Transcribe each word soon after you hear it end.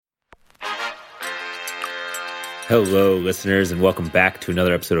Hello, listeners, and welcome back to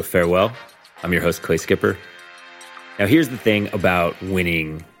another episode of Farewell. I'm your host, Clay Skipper. Now, here's the thing about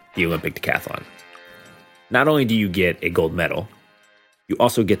winning the Olympic decathlon. Not only do you get a gold medal, you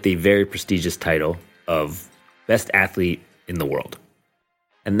also get the very prestigious title of Best Athlete in the World.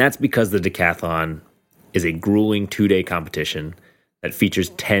 And that's because the decathlon is a grueling 2-day competition that features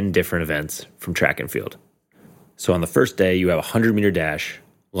 10 different events from track and field. So on the first day, you have a 100-meter dash,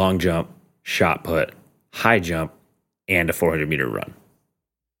 long jump, shot put, high jump, and a 400-meter run.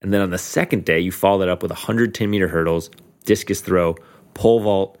 And then on the second day, you follow that up with 110-meter hurdles, discus throw, pole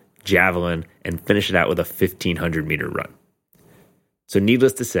vault, javelin, and finish it out with a 1,500-meter run. So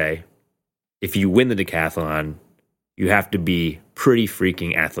needless to say, if you win the decathlon, you have to be pretty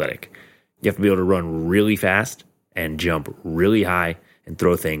freaking athletic. You have to be able to run really fast and jump really high and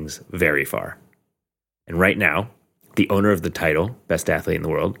throw things very far. And right now, the owner of the title, Best Athlete in the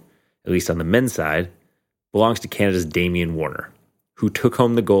World, at least on the men's side, belongs to Canada's Damian, who took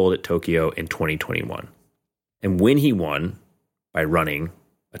home the gold at Tokyo in 2021. And when he won by running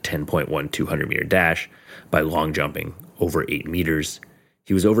a 10.1 200-meter dash, by long jumping over 8 meters,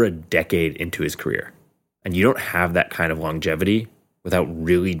 he was over a decade into his career. And you don't have that kind of longevity without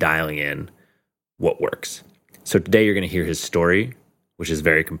really dialing in what works. So today you're going to hear his story, which is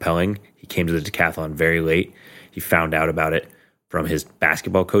very compelling. He came to the decathlon very late. He found out about it from his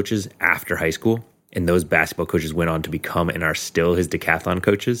basketball coaches after high school. And those basketball coaches went on to become and are still his decathlon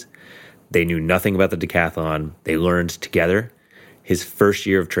coaches. They knew nothing about the decathlon. They learned together. His first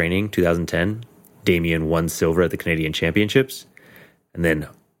year of training, 2010, Damian won silver at the Canadian Championships. And then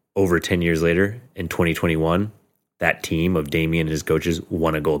over 10 years later, in 2021, that team of Damian and his coaches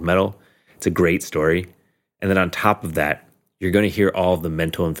won a gold medal. It's a great story. And then on top of that, you're going to hear all of the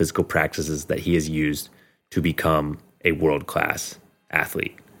mental and physical practices that he has used to become a world-class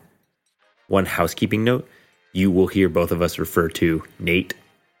athlete. One housekeeping note, you will hear both of us refer to Nate.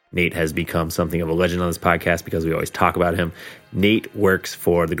 Nate has become something of a legend on this podcast because we always talk about him. Nate works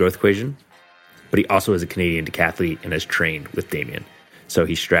for the Growth Equation, but he also is a Canadian decathlete and has trained with Damian. So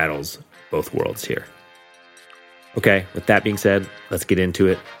he straddles both worlds here. Okay, with that being said, let's get into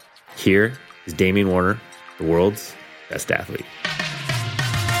it. Here is Damian Warner, the world's best athlete.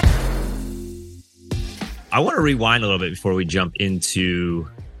 I want to rewind a little bit before we jump into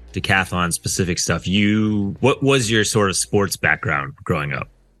decathlon specific stuff. What was your sort of sports background growing up?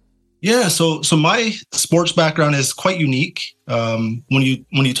 Yeah, so my sports background is quite unique. When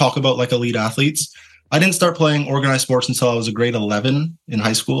you talk about like elite athletes, I didn't start playing organized sports until I was a grade 11 in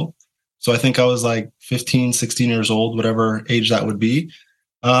high school. So I think I was like 15, 16 years old, whatever age that would be.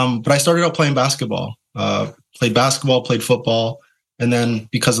 But I started out playing basketball, played football, and then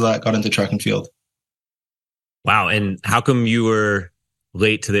because of that, got into track and field. Wow. And how come you were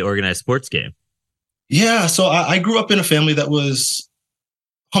late to the organized sports game? Yeah, so I grew up in a family that was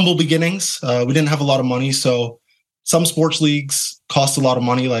humble beginnings. We didn't have a lot of money, so some sports leagues cost a lot of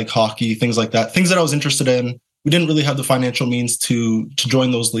money, like hockey, things like that. Things that I was interested in, we didn't really have the financial means to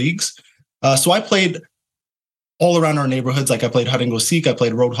join those leagues. So I played all around our neighborhoods. Like I played hide and go seek, I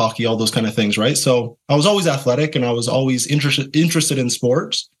played road hockey, all those kind of things, right? So I was always athletic and I was always interested in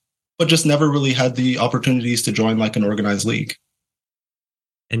sports, but just never really had the opportunities to join like an organized league.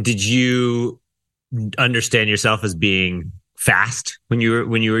 And did you understand yourself as being fast when you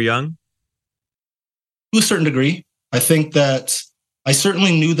were young? To a certain degree. I think that I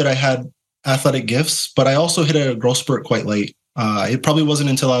certainly knew that I had athletic gifts, but I also hit a growth spurt quite late. It probably wasn't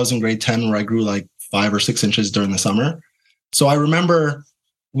until I was in grade 10 where I grew like 5 or 6 inches during the summer. So I remember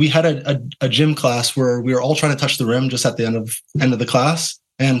we had a gym class where we were all trying to touch the rim just at the end of the class,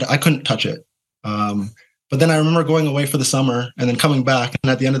 and I couldn't touch it. But then I remember going away for the summer and then coming back, and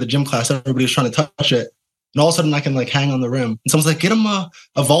at the end of the gym class, everybody was trying to touch it. And all of a sudden I can like hang on the rim. And someone's like, get him a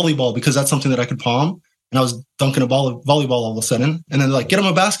volleyball because that's something that I could palm. And I was dunking a volleyball all of a sudden. And then they're like, get him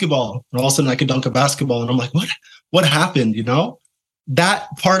a basketball. And all of a sudden I could dunk a basketball. And I'm like, what happened? You know, that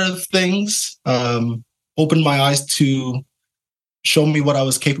part of things opened my eyes to show me what I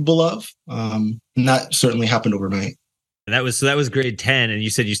was capable of. And that certainly happened overnight. And that was grade 10. And you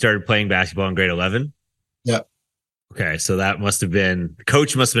said you started playing basketball in grade 11? Yeah. Okay. So that the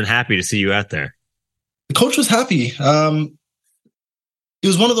coach must have been happy to see you out there. The coach was happy. It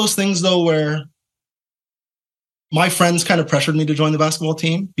was one of those things though, where my friends kind of pressured me to join the basketball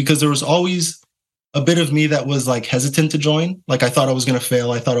team because there was always a bit of me that was like hesitant to join. Like I thought I was going to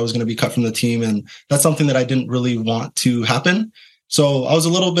fail. I thought I was going to be cut from the team. And that's something that I didn't really want to happen. So I was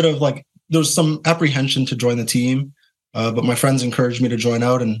a little bit of like, there was some apprehension to join the team. But my friends encouraged me to join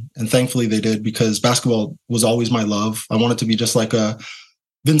out, and thankfully they did, because basketball was always my love. I wanted to be just like a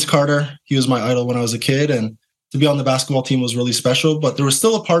Vince Carter. He was my idol when I was a kid, and to be on the basketball team was really special, but there was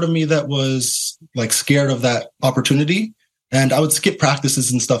still a part of me that was like scared of that opportunity. And I would skip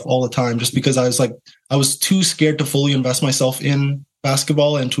practices and stuff all the time just because I was too scared to fully invest myself in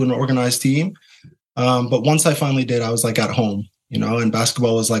basketball and to an organized team. But once I finally did, I was like at home, and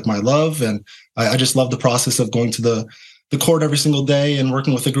basketball was like my love. And I just loved the process of going to the court every single day and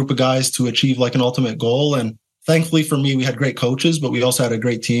working with a group of guys to achieve like an ultimate goal. And thankfully for me, we had great coaches, but we also had a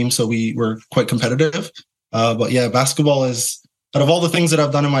great team. So we were quite competitive. But yeah, basketball is, out of all the things that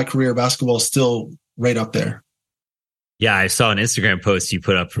I've done in my career, basketball is still right up there. Yeah, I saw an Instagram post you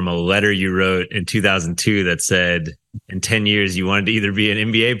put up from a letter you wrote in 2002 that said in 10 years you wanted to either be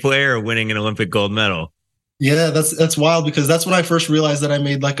an NBA player or winning an Olympic gold medal. Yeah, that's wild because that's when I first realized that I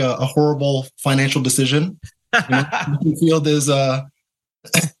made like a horrible financial decision. Track and field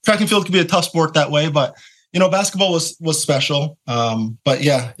can be a tough sport that way, but basketball was special. But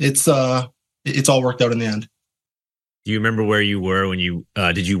yeah, it's all worked out in the end. Do you remember where you were when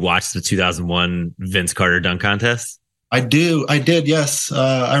did you watch the 2001 Vince Carter dunk contest? I did. Yes.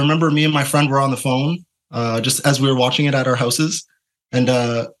 I remember me and my friend were on the phone, just as we were watching it at our houses. And,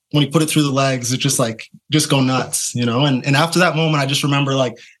 when he put it through the legs, it just go nuts, and after that moment, I just remember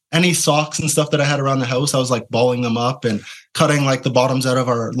like any socks and stuff that I had around the house, I was like balling them up and cutting like the bottoms out of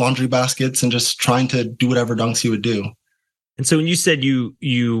our laundry baskets and just trying to do whatever dunks he would do. And so when you said you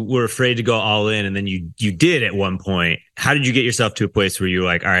were afraid to go all in and then you did at one point, how did you get yourself to a place where you were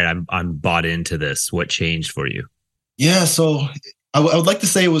like, all right, I'm bought into this? What changed for you? Yeah. So I would like to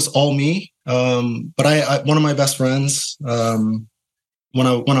say it was all me. But I one of my best friends, when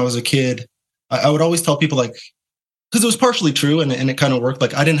I was a kid, I would always tell people like, because it was partially true and it kind of worked.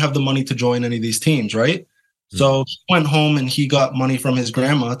 Like I didn't have the money to join any of these teams. Right. Mm-hmm. So he went home and he got money from his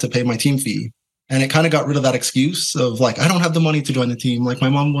grandma to pay my team fee. And it kind of got rid of that excuse of like, I don't have the money to join the team. Like my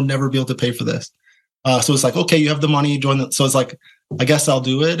mom will never be able to pay for this. So it's like, okay, you have the money, join the, so it's like, I guess I'll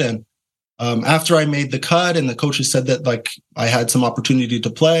do it. And after I made the cut and the coaches said that like I had some opportunity to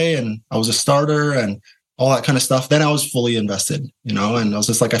play and I was a starter and all that kind of stuff, then I was fully invested, and I was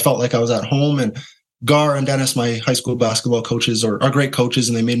just like, I felt like I was at home. And Gar and Dennis, my high school basketball coaches, are great coaches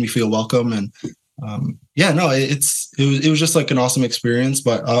and they made me feel welcome. And it was just like an awesome experience.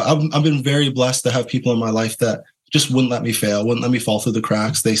 But I've been very blessed to have people in my life that just wouldn't let me fail, wouldn't let me fall through the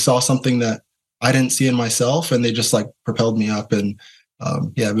cracks. They saw something that I didn't see in myself and they just like propelled me up. And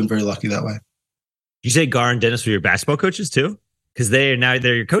I've been very lucky that way. You say Gar and Dennis were your basketball coaches too? Because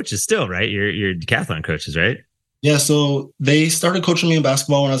they're your coaches still, right? Your decathlon coaches, right? Yeah, so they started coaching me in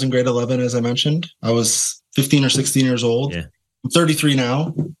basketball when I was in grade 11, as I mentioned. I was 15 or 16 years old. Yeah. I'm 33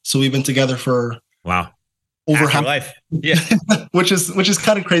 now. So we've been together for over half life. Yeah. which is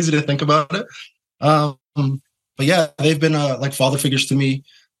kind of crazy to think about it. But yeah, they've been like father figures to me.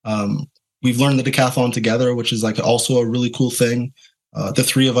 We've learned the decathlon together, which is like also a really cool thing. The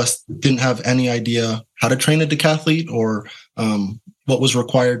three of us didn't have any idea how to train a decathlete or what was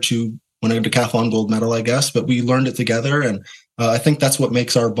required to win a decathlon gold medal, I guess, but we learned it together. And I think that's what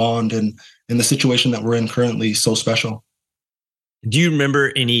makes our bond and in the situation that we're in currently so special. Do you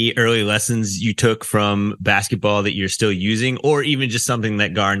remember any early lessons you took from basketball that you're still using, or even just something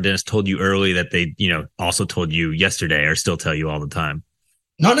that Gar and Dennis told you early that they, also told you yesterday or still tell you all the time?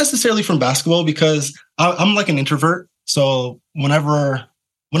 Not necessarily from basketball because I'm like an introvert. So when I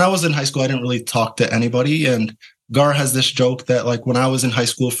was in high school, I didn't really talk to anybody. And Gar has this joke that like when I was in high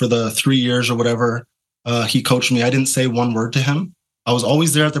school for the 3 years or whatever, he coached me. I didn't say one word to him. I was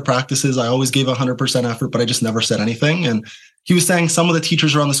always there at the practices. I always gave 100% effort, but I just never said anything. And he was saying some of the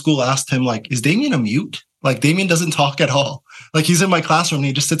teachers around the school asked him like, is Damian a mute? Like Damian doesn't talk at all. Like he's in my classroom and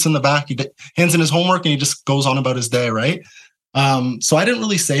he just sits in the back. He hands in his homework and he just goes on about his day. Right. So I didn't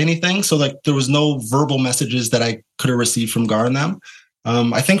really say anything. So like there was no verbal messages that I could have received from Gar and them.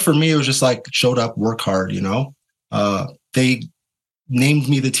 I think for me, it was just like showed up, work hard, They named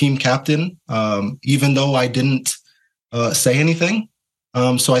me the team captain, even though I didn't say anything.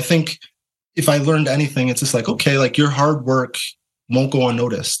 So I think if I learned anything, it's just like, okay, like your hard work won't go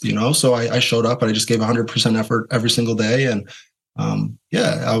unnoticed, So I showed up and I just gave 100% effort every single day. And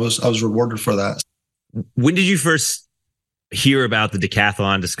I was rewarded for that. When did you first hear about the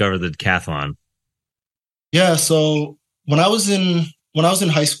decathlon, discover the decathlon? Yeah. So when I was in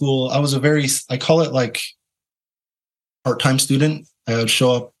high school, I was I call it like part-time student. I would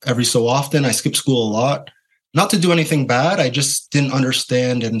show up every so often. I skipped school a lot, not to do anything bad. I just didn't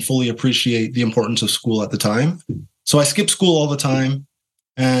understand and fully appreciate the importance of school at the time. So I skipped school all the time.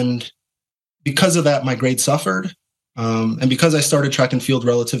 And because of that, my grades suffered. And because I started track and field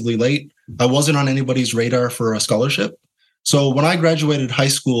relatively late, I wasn't on anybody's radar for a scholarship. So when I graduated high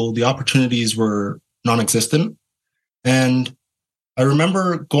school, the opportunities were non-existent. And I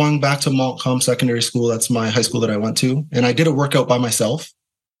remember going back to Montcalm Secondary School. That's my high school that I went to. And I did a workout by myself.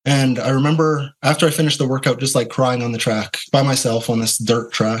 And I remember after I finished the workout, just like crying on the track by myself on this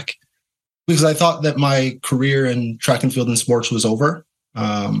dirt track, because I thought that my career in track and field and sports was over.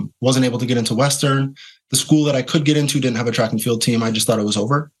 Wasn't able to get into Western. The school that I could get into didn't have a track and field team. I just thought it was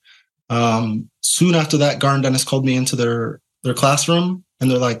over. Soon after that, Gar and Dennis called me into their classroom, and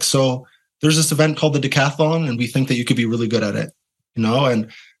they're like, so there's this event called the decathlon, and we think that you could be really good at it, you know?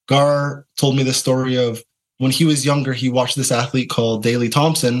 And Gar told me the story of when he was younger, he watched this athlete called Daley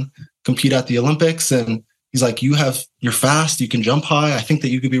Thompson compete at the Olympics. And he's like, you're fast, you can jump high. I think that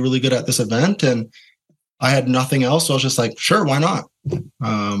you could be really good at this event. And I had nothing else. So I was just like, sure, why not?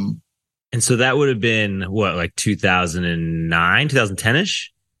 And so that would have been what, like 2009,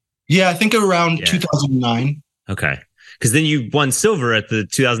 2010-ish? Yeah, I think around 2009. Okay. Because then you won silver at the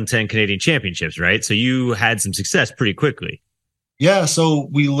 2010 Canadian Championships, right? So you had some success pretty quickly. Yeah,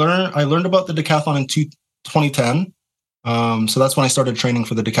 so I learned about the decathlon in 2010. So that's when I started training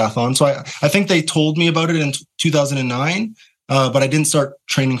for the decathlon. So I think they told me about it in 2009, but I didn't start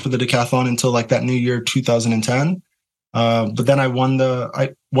training for the decathlon until like that new year, 2010. But then I won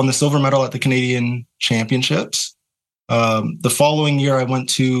the silver medal at the Canadian Championships. The following year, I went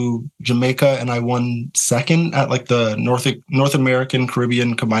to Jamaica and I won second at like the North American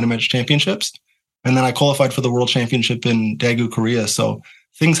Caribbean Combined Events Championships. And then I qualified for the World Championship in Daegu, Korea. So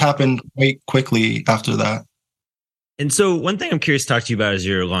things happened quite quickly after that. And so one thing I'm curious to talk to you about is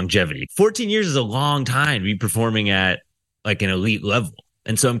your longevity. 14 years is a long time to be performing at like an elite level.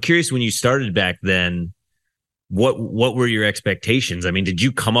 And so I'm curious, when you started back then, what were your expectations? I mean, did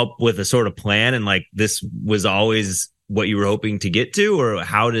you come up with a sort of plan and like this was always what you were hoping to get to, or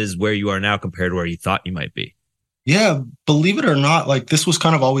how does where you are now compare to where you thought you might be? Yeah, believe it or not, like this was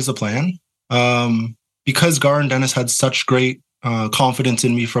kind of always a plan. Because Gar and Dennis had such great confidence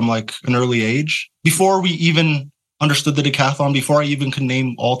in me from like an early age. Before we even understood the decathlon, before I even could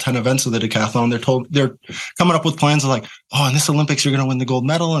name all 10 events of the decathlon, they're coming up with plans of like, oh, in this Olympics, you're going to win the gold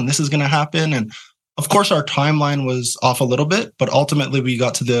medal and this is going to happen. And of course, our timeline was off a little bit, but ultimately we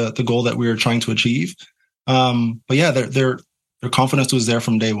got to the goal that we were trying to achieve. But yeah, their confidence was there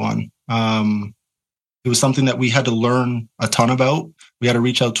from day one. It was something that we had to learn a ton about. We had to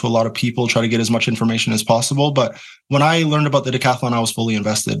reach out to a lot of people, try to get as much information as possible. But when I learned about the decathlon, I was fully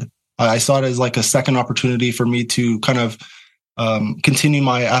invested. I saw it as like a second opportunity for me to kind of continue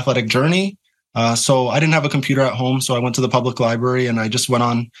my athletic journey. So I didn't have a computer at home, so I went to the public library and I just went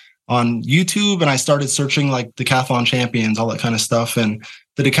on YouTube and I started searching like decathlon champions, all that kind of stuff. And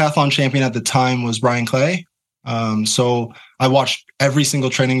the decathlon champion at the time was Brian Clay. So I watched every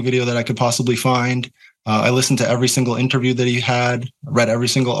single training video that I could possibly find. I listened to every single interview that he had, read every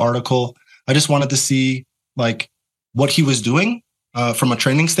single article. I just wanted to see like what he was doing from a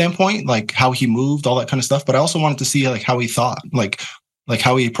training standpoint, like how he moved, all that kind of stuff. But I also wanted to see like how he thought, like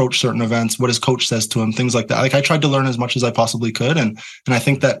how he approached certain events, what his coach says to him, things like that. Like I tried to learn as much as I possibly could. And I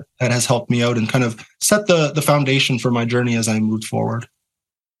think that has helped me out and kind of set the foundation for my journey as I moved forward.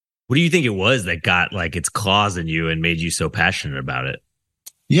 What do you think it was that got like its claws in you and made you so passionate about it?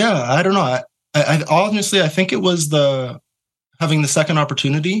 Yeah, I don't know. I honestly, I think it was having the second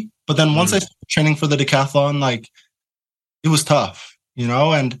opportunity. But then once I started training for the decathlon, like it was tough, you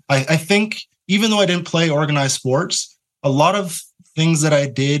know? And I think even though I didn't play organized sports, a lot of things that I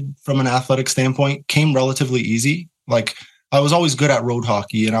did from an athletic standpoint came relatively easy. Like I was always good at road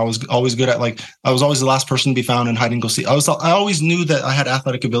hockey, and I was always good at I was always the last person to be found in hide and go seek. I always knew that I had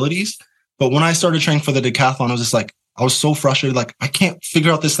athletic abilities, but when I started training for the decathlon, I was just like, I was so frustrated. Like I can't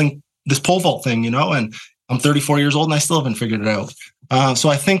figure out this pole vault thing, you know, and I'm 34 years old and I still haven't figured it out. So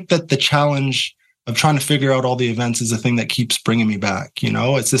I think that the challenge of trying to figure out all the events is the thing that keeps bringing me back. You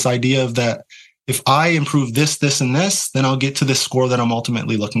know, it's this idea of that if I improve this, and this, then I'll get to this score that I'm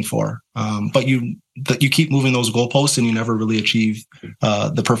ultimately looking for. But you keep moving those goalposts and you never really achieve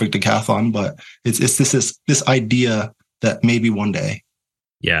the perfect decathlon. But it's this idea that maybe one day.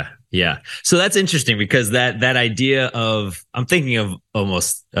 Yeah. Yeah. So that's interesting because that idea of, I'm thinking of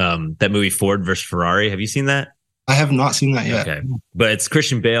almost that movie Ford versus Ferrari. Have you seen that? I have not seen that yet. Okay. But it's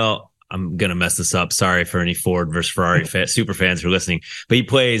Christian Bale. I'm going to mess this up. Sorry for any Ford versus Ferrari super fans who are listening, but he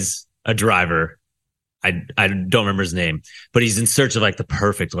plays a driver. I don't remember his name, but he's in search of like the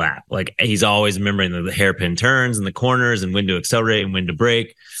perfect lap. Like he's always remembering the hairpin turns and the corners and when to accelerate and when to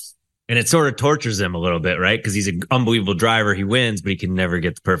brake. And it sort of tortures him a little bit, right? Because he's an unbelievable driver. He wins, but he can never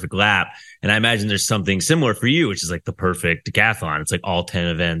get the perfect lap. And I imagine there's something similar for you, which is like the perfect decathlon. It's like all 10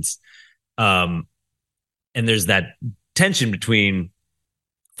 events. And there's that tension between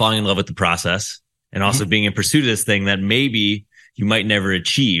falling in love with the process and also being in pursuit of this thing that maybe you might never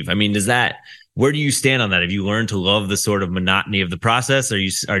achieve. I mean, where do you stand on that? Have you learned to love the sort of monotony of the process? Or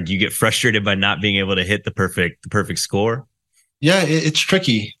do you get frustrated by not being able to hit the perfect score? Yeah, it's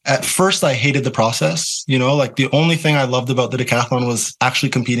tricky. At first, I hated the process. Like the only thing I loved about the decathlon was actually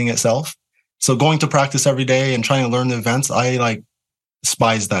competing itself. So going to practice every day and trying to learn the events, I like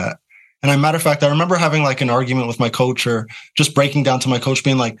despise that. And a matter of fact, I remember having like an argument with my coach, or just breaking down to my coach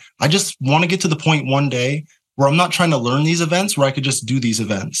being like, I just want to get to the point one day where I'm not trying to learn these events, where I could just do these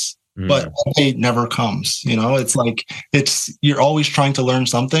events. But that day never comes. It's like, you're always trying to learn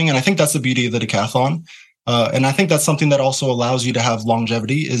something. And I think that's the beauty of the decathlon. And I think that's something that also allows you to have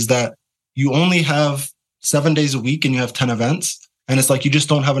longevity, is that you only have 7 days a week and you have 10 events. And it's like, you just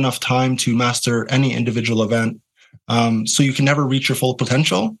don't have enough time to master any individual event. So you can never reach your full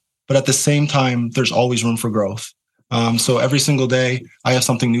potential. But at the same time, there's always room for growth. So every single day I have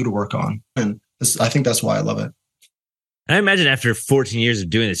something new to work on. And I think that's why I love it. And I imagine after 14 years of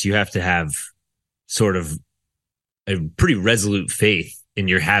doing this, you have to have sort of a pretty resolute faith in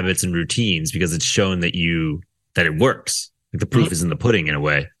your habits and routines, because it's shown that it works. Like the proof is in the pudding in a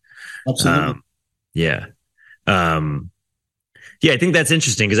way. Absolutely. Yeah. I think that's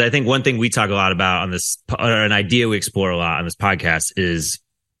interesting, because I think one thing we talk a lot about on this, or an idea we explore a lot on this podcast, is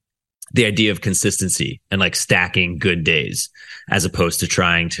the idea of consistency and like stacking good days, as opposed to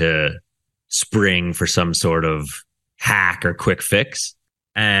trying to spring for some sort of hack or quick fix.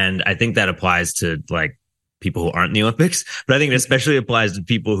 And I think that applies to like people who aren't in the Olympics, but I think it especially applies to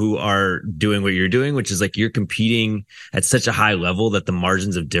people who are doing what you're doing, which is like you're competing at such a high level that the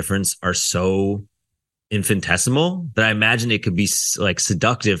margins of difference are so infinitesimal that I imagine it could be like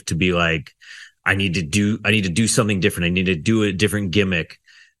seductive to be like, I need to do something different. I need to do a different gimmick.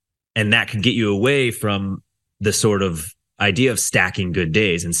 And that could get you away from the sort of idea of stacking good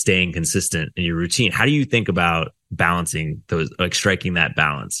days and staying consistent in your routine. How do you think about balancing those, like striking that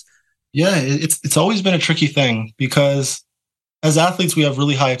balance? Yeah, it's always been a tricky thing, because as athletes, we have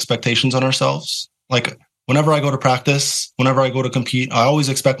really high expectations on ourselves. Like whenever I go to practice, whenever I go to compete, I always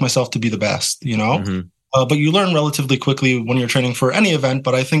expect myself to be the best, Mm-hmm. But you learn relatively quickly when you're training for any event.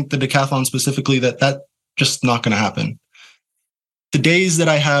 But I think the decathlon specifically, that just not going to happen. The days that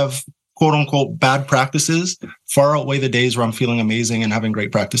I have quote unquote bad practices far outweigh the days where I'm feeling amazing and having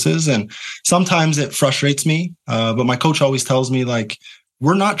great practices. And sometimes it frustrates me. But my coach always tells me, like,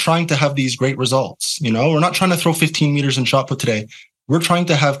 we're not trying to have these great results. We're not trying to throw 15 meters in shot put today. We're trying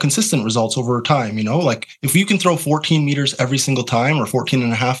to have consistent results over time. Like if you can throw 14 meters every single time, or 14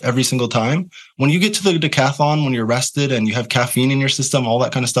 and a half every single time, when you get to the decathlon, when you're rested and you have caffeine in your system, all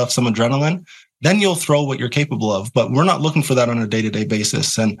that kind of stuff, some adrenaline, then you'll throw what you're capable of. But we're not looking for that on a day-to-day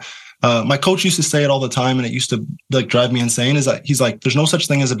basis. And my coach used to say it all the time, and it used to like drive me insane, is that he's like, there's no such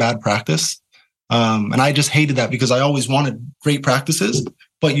thing as a bad practice. And I just hated that, because I always wanted great practices,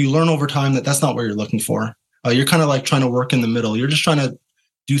 but you learn over time that that's not what you're looking for. You're kind of like trying to work in the middle. You're just trying to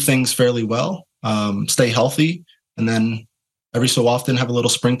do things fairly well, stay healthy, and then every so often have a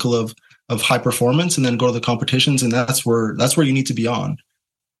little sprinkle of high performance, and then go to the competitions. And that's where you need to be on.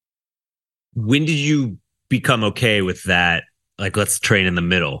 When did you become okay with that? Like, let's train in the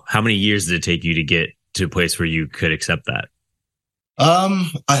middle. How many years did it take you to get to a place where you could accept that?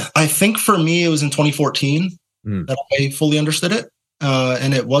 I think for me, it was in 2014 that I fully understood it.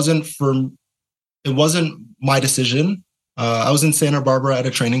 And it wasn't my decision. I was in Santa Barbara at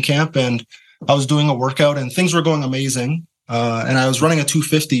a training camp, and I was doing a workout, and things were going amazing. And I was running a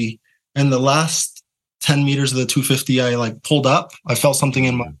 250, and the last 10 meters of the 250, I like pulled up. I felt something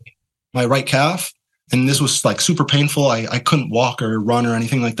in my right calf, and this was like super painful. I couldn't walk or run or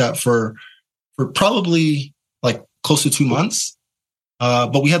anything like that for probably like close to 2 months.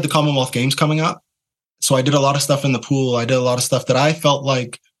 But we had the Commonwealth Games coming up. So I did a lot of stuff in the pool. I did a lot of stuff that I felt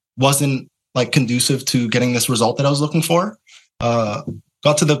like wasn't like conducive to getting this result that I was looking for.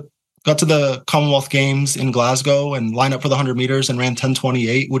 Got to the Commonwealth Games in Glasgow and lined up for the 100 meters and ran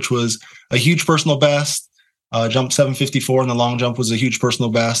 10:28, which was a huge personal best. Jumped 7:54, and the long jump was a huge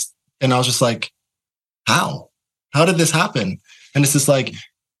personal best. And I was just like, how did this happen? And it's just like,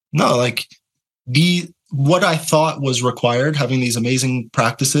 no, like what I thought was required, having these amazing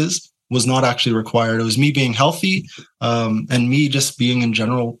practices, was not actually required. It was me being healthy, and me just being in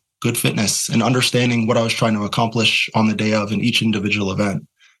general good fitness and understanding what I was trying to accomplish on the day of in each individual event.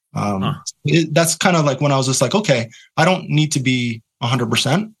 That's kind of like when I was just like, okay, I don't need to be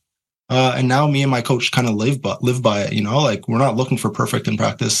 100%. And now me and my coach kind of live by it, like we're not looking for perfect in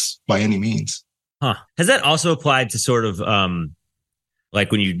practice by any means. Has that also applied to sort of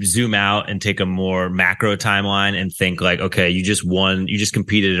Like when you zoom out and take a more macro timeline and think like, okay, you just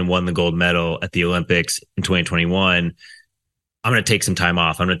competed and won the gold medal at the Olympics in 2021. I'm going to take some time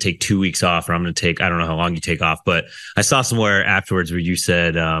off. I'm going to take 2 weeks off, or I'm going to take, I don't know how long you take off, but I saw somewhere afterwards where you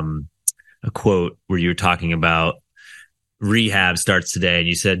said a quote where you were talking about rehab starts today, and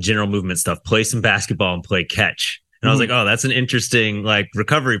you said general movement stuff, play some basketball and play catch. And I was like, oh, that's an interesting like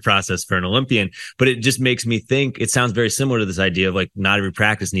recovery process for an Olympian. But it just makes me think it sounds very similar to this idea of like not every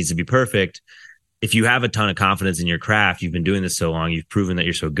practice needs to be perfect. If you have a ton of confidence in your craft, you've been doing this so long, you've proven that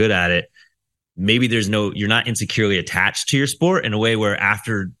you're so good at it. Maybe you're not insecurely attached to your sport in a way where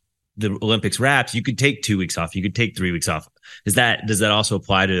after the Olympics wraps, you could take 2 weeks off. You could take 3 weeks off. Does that also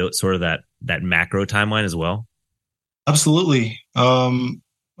apply to sort of that macro timeline as well? Absolutely.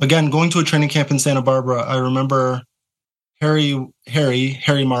 Again, going to a training camp in Santa Barbara, I remember Harry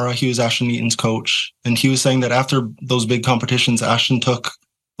Mara, he was Ashton Eaton's coach. And he was saying that after those big competitions, Ashton took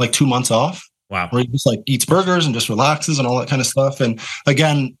like 2 months off. Wow. Where he just like eats burgers and just relaxes and all that kind of stuff. And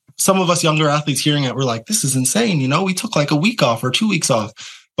again, some of us younger athletes hearing it, we're like, this is insane. We took like a week off or 2 weeks off.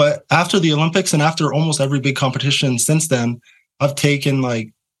 But after the Olympics and after almost every big competition since then, I've taken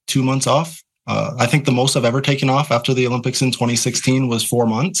like 2 months off. I think the most I've ever taken off after the Olympics in 2016 was 4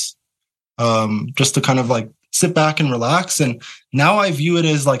 months, just to kind of like sit back and relax. And now I view it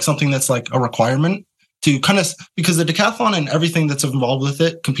as like something that's like a requirement to kind of, because the decathlon and everything that's involved with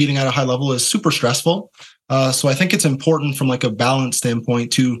it, competing at a high level, is super stressful. So I think it's important from like a balance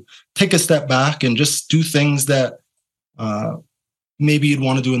standpoint to take a step back and just do things that maybe you'd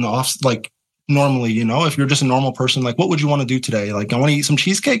want to do in the off, like normally, if you're just a normal person, like what would you want to do today? Like, I want to eat some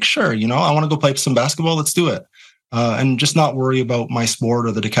cheesecake. Sure. I want to go play some basketball. Let's do it. And just not worry about my sport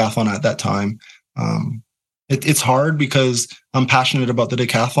or the decathlon at that time. It's hard because I'm passionate about the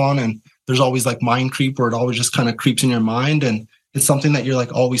decathlon, and there's always like mind creep where it always just kind of creeps in your mind. And it's something that you're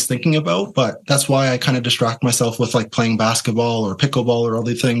like always thinking about, but that's why I kind of distract myself with like playing basketball or pickleball or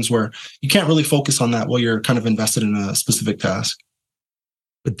other things where you can't really focus on that while you're kind of invested in a specific task.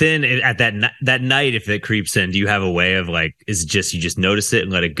 But then at that night, if it creeps in, do you have a way of like, is it just, you just notice it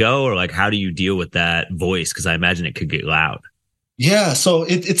and let it go? Or like, how do you deal with that voice? Cause I imagine it could get loud. Yeah. So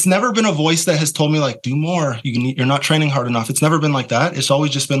it's never been a voice that has told me like, do more. You're not training hard enough. It's never been like that. It's always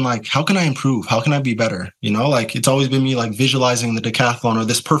just been like, how can I improve? How can I be better? Like it's always been me like visualizing the decathlon or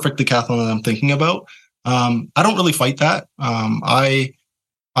this perfect decathlon that I'm thinking about. I don't really fight that. I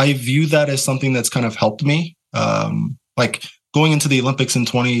view that as something that's kind of helped me. Like going into the Olympics in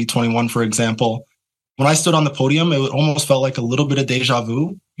 2021, for example, when I stood on the podium, it almost felt like a little bit of deja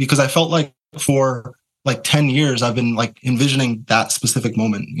vu, because I felt like for like 10 years, I've been like envisioning that specific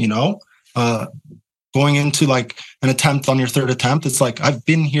moment, going into like an attempt on your third attempt. It's like, I've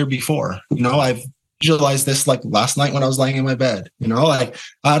been here before, I've visualized this like last night when I was laying in my bed, like,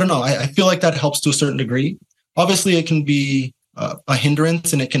 I don't know. I feel like that helps to a certain degree. Obviously it can be a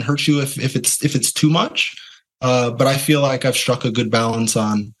hindrance and it can hurt you if it's too much. But I feel like I've struck a good balance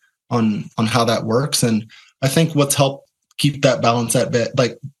on how that works. And I think what's helped keep that balance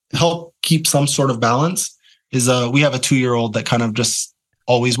help keep some sort of balance is we have a 2-year-old that kind of just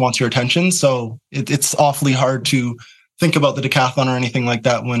always wants your attention. So it's awfully hard to think about the decathlon or anything like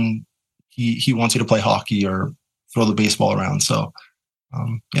that when he wants you to play hockey or throw the baseball around. So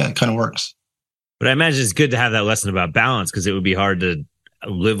it kind of works. But I imagine it's good to have that lesson about balance, because it would be hard to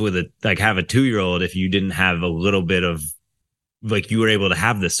live with have a 2-year-old if you didn't have a little bit of like, you were able to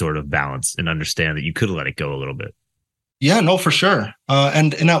have this sort of balance and understand that you could let it go a little bit. Yeah, no, for sure.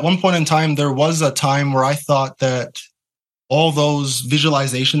 And at one point in time, there was a time where I thought that all those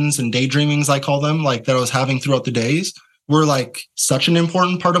visualizations and daydreamings, I call them, like that I was having throughout the days, were like such an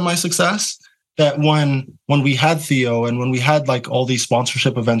important part of my success that when we had Theo and when we had like all these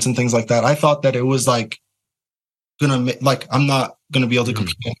sponsorship events and things like that, I thought that it was like I'm not gonna be able to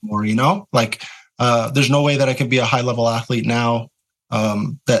compete anymore. Like there's no way that I could be a high level athlete now.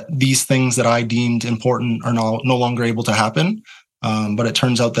 That these things that I deemed important are no longer able to happen. But it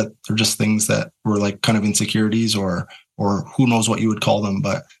turns out that they're just things that were like kind of insecurities or who knows what you would call them.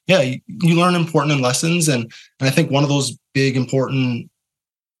 But yeah, you learn important lessons. And I think one of those big important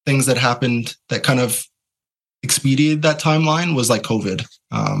things that happened that kind of expedited that timeline was like COVID.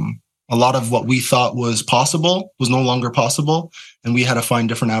 A lot of what we thought was possible was no longer possible. And we had to find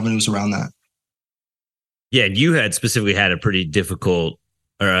different avenues around that. Yeah, you had specifically had a pretty difficult,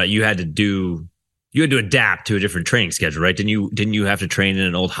 or you had to adapt to a different training schedule, right? Didn't you have to train in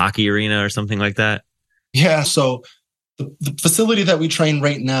an old hockey arena or something like that? Yeah. So the facility that we train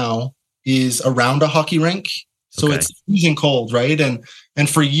right now is around a hockey rink. So Okay. it's freezing cold, right? And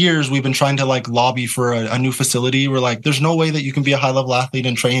for years we've been trying to like lobby for a new facility. We're like, there's no way that you can be a high level athlete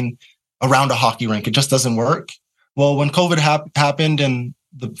and train around a hockey rink. It just doesn't work. Well, when COVID happened and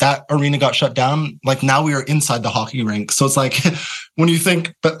that arena got shut down, like now we are inside the hockey rink. So it's like when you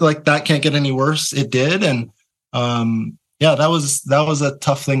think but like that can't get any worse, it did. And yeah, that was a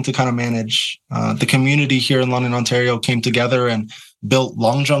tough thing to kind of manage. The community here in London, Ontario came together and built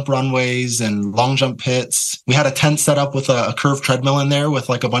long jump runways and long jump pits. We had a tent set up with a curved treadmill in there with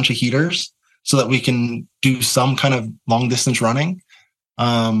like a bunch of heaters so that we can do some kind of long distance running.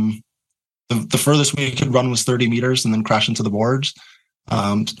 The furthest we could run was 30 meters and then crash into the boards.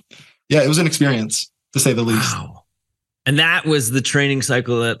 Yeah, it was an experience to say the least. Wow. And that was the training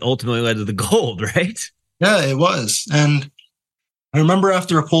cycle that ultimately led to the gold, right? Yeah, it was. And I remember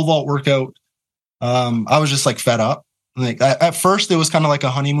after a pole vault workout, I was just like fed up. Like at first it was kind of like a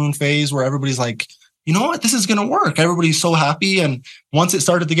honeymoon phase where everybody's like, you know what, this is going to work. Everybody's so happy. And once it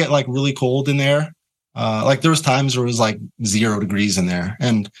started to get like really cold in there, like there was times where it was like 0 degrees in there.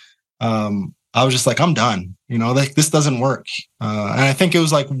 And I was just like, I'm done. You know, like this doesn't work. And I think it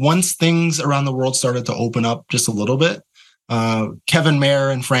was like once things around the world started to open up just a little bit, Kevin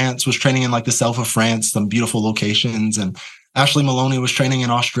Mayer in France was training in like the south of France, some beautiful locations. And Ashley Maloney was training in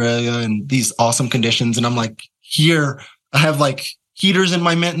Australia in these awesome conditions. And I'm like, here, I have like heaters in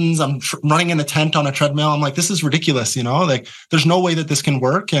my mittens. I'm running in a tent on a treadmill. I'm like, this is ridiculous. You know, like there's no way that this can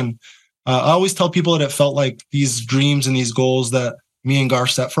work. And I always tell people that it felt like these dreams and these goals that me and Gar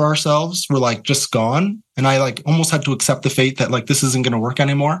set for ourselves were like just gone. And I like almost had to accept the fate that like, this isn't going to work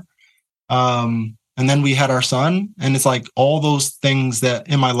anymore. And then we had our son, and it's like all those things that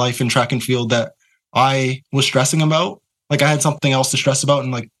in my life in track and field that I was stressing about, like I had something else to stress about.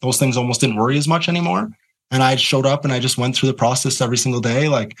 And like those things almost didn't worry as much anymore. And I showed up and I just went through the process every single day,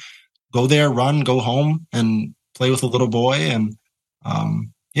 like go there, run, go home and play with a little boy. And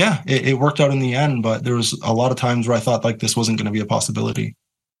yeah, it worked out in the end, but there was a lot of times where I thought like this wasn't going to be a possibility.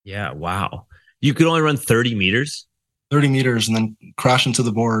 Yeah. Wow. You could only run 30 meters. 30 meters and then crash into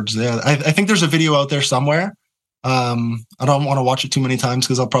the boards. Yeah. I think there's a video out there somewhere. I don't want to watch it too many times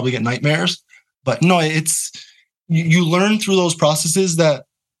because I'll probably get nightmares, but no, it's, you learn through those processes that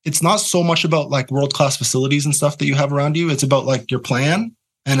it's not so much about like world-class facilities and stuff that you have around you. It's about like your plan,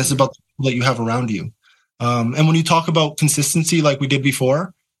 and it's about the people that you have around you. And when you talk about consistency, like we did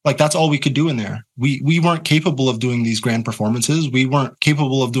before, like that's all we could do in there. We weren't capable of doing these grand performances. We weren't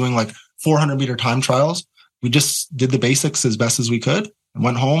capable of doing like 400-meter time trials. We just did the basics as best as we could and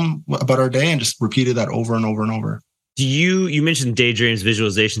went home about our day and just repeated that over and over and over. Do you mentioned daydreams,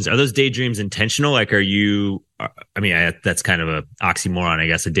 visualizations. Are those daydreams intentional? Like, that's kind of a oxymoron. I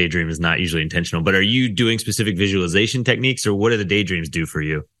guess a daydream is not usually intentional, but are you doing specific visualization techniques, or what do the daydreams do for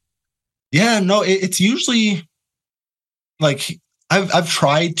you? Yeah, no, it's usually like I've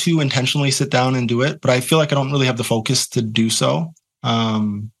tried to intentionally sit down and do it, but I feel like I don't really have the focus to do so.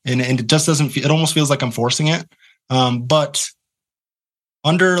 And it just doesn't feel, it almost feels like I'm forcing it. But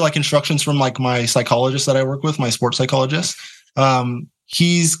under like instructions from like my psychologist that I work with, my sports psychologist,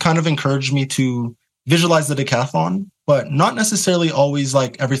 he's kind of encouraged me to visualize the decathlon, but not necessarily always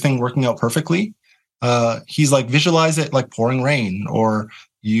like everything working out perfectly. He's like, visualize it like pouring rain, or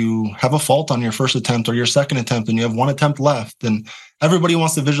you have a fault on your first attempt or your second attempt and you have one attempt left. And everybody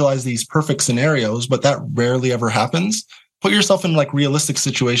wants to visualize these perfect scenarios, but that rarely ever happens. Put yourself in like realistic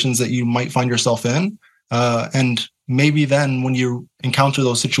situations that you might find yourself in. And maybe then when you encounter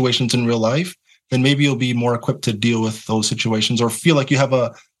those situations in real life, then maybe you'll be more equipped to deal with those situations, or feel like you have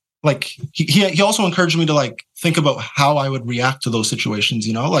a, like, he also encouraged me to like think about how I would react to those situations,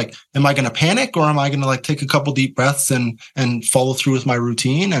 you know, like, am I going to panic, or am I going to like take a couple deep breaths and follow through with my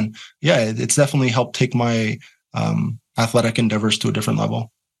routine? And yeah, it's definitely helped take my athletic endeavors to a different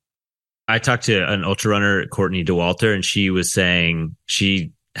level. I talked to an ultra runner, Courtney DeWalter, and she was saying she's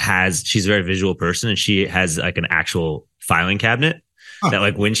a very visual person, and she has like an actual filing cabinet that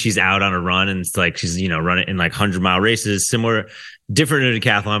like when she's out on a run and it's like she's, you know, running in like 100-mile races, similar, different in a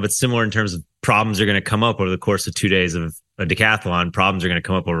decathlon, but similar in terms of problems are going to come up over the course of 2 days of a decathlon. Problems are going to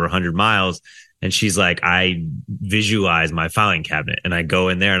come up over 100 miles. And she's like, I visualize my filing cabinet and I go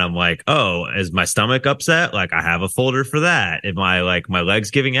in there and I'm like, oh, is my stomach upset? Like I have a folder for that. If my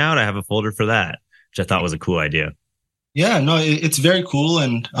legs giving out, I have a folder for that, which I thought was a cool idea. Yeah, no, it's very cool.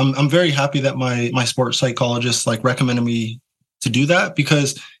 And I'm very happy that my sports psychologist like recommended me to do that,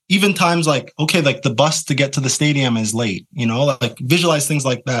 because even times like, okay, like the bus to get to the stadium is late, you know, like visualize things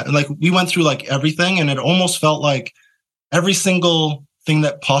like that. And like we went through like everything, and it almost felt like every single thing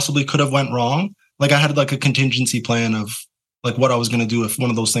that possibly could have went wrong, like I had like a contingency plan of like what I was going to do if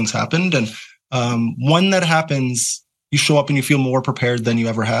one of those things happened. And When that happens, you show up and you feel more prepared than you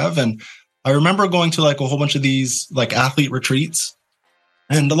ever have. And I remember going to like a whole bunch of these like athlete retreats,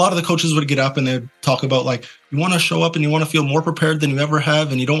 and a lot of the coaches would get up and they'd talk about like, you want to show up and you want to feel more prepared than you ever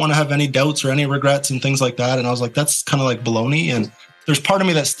have, and you don't want to have any doubts or any regrets and things like that. And I was like, that's kind of like baloney. And there's part of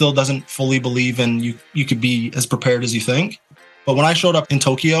me that still doesn't fully believe in you could be as prepared as you think. But when I showed up in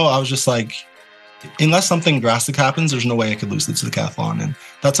Tokyo, I was just like, unless something drastic happens, there's no way I could lose this decathlon. And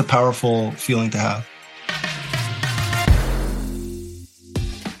that's a powerful feeling to have.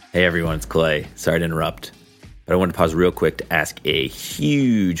 Hey everyone, it's Clay. Sorry to interrupt, but I wanted to pause real quick to ask a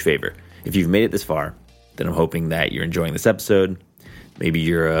huge favor. If you've made it this far, then I'm hoping that you're enjoying this episode. Maybe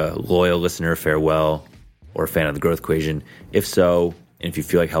you're a loyal listener of Farewell or a fan of the Growth Equation. If so, and if you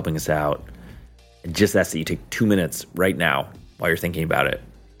feel like helping us out, I just ask that you take 2 minutes right now while you're thinking about it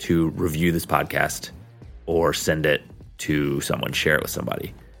to review this podcast or send it to someone, share it with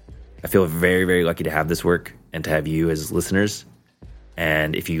somebody. I feel very, very lucky to have this work and to have you as listeners.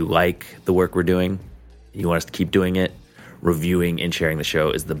 And if you like the work we're doing, you want us to keep doing it, reviewing and sharing the show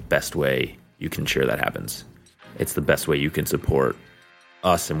is the best way you can ensure that happens. It's the best way you can support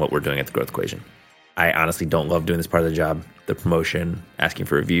us and what we're doing at the Growth Equation. I honestly don't love doing this part of the job, the promotion, asking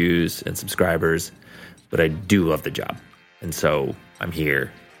for reviews and subscribers, but I do love the job. And so I'm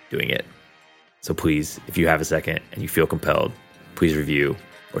here doing it. So please, if you have a second and you feel compelled, please review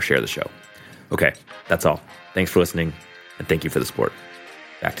or share the show. Okay, that's all. Thanks for listening, and thank you for the support.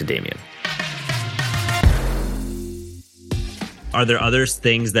 Back to Damian. Are there other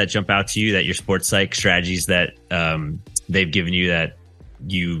things that jump out to you that your sports psych strategies that they've given you that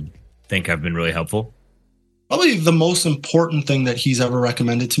you think have been really helpful? Probably the most important thing that he's ever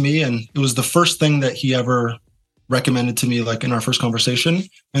recommended to me, and it was the first thing that he ever recommended to me, like in our first conversation,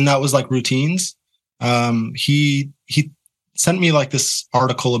 and that was like routines. He sent me like this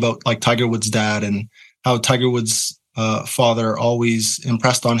article about like Tiger Woods' dad and how Tiger Woods' father always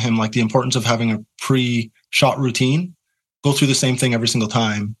impressed on him like the importance of having a pre-shot routine, go through the same thing every single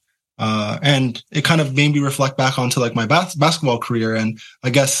time. And it kind of made me reflect back onto like my basketball career. And I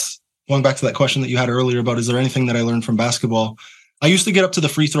guess going back to that question that you had earlier about, is there anything that I learned from basketball? I used to get up to the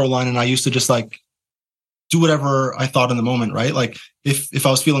free throw line and I used to just like do whatever I thought in the moment, right? Like if I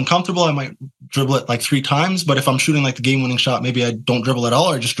was feeling comfortable, I might dribble it like 3 times. But if I'm shooting like the game-winning shot, maybe I don't dribble at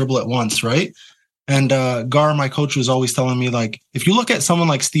all, or I just dribble it once, right? And Gar, my coach, was always telling me, like, if you look at someone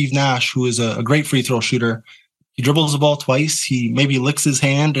like Steve Nash, who is a great free throw shooter, he dribbles the ball twice, he maybe licks his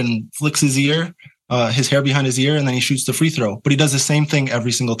hand and flicks his ear, his hair behind his ear, and then he shoots the free throw. But he does the same thing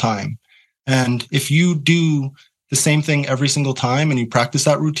every single time. And if you do the same thing every single time and you practice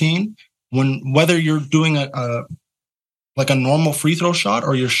that routine, whether you're doing a normal free throw shot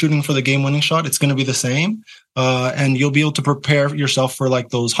or you're shooting for the game-winning shot, it's going to be the same. And you'll be able to prepare yourself for like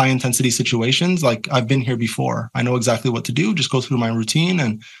those high intensity situations. Like, I've been here before. I know exactly what to do. Just go through my routine.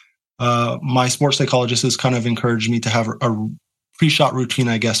 And my sports psychologist has kind of encouraged me to have a pre-shot routine,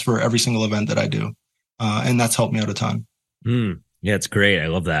 I guess, for every single event that I do. And that's helped me out a ton. Yeah, it's great. I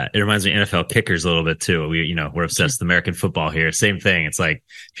love that. It reminds me of NFL kickers a little bit too. We're obsessed with American football here. Same thing. It's like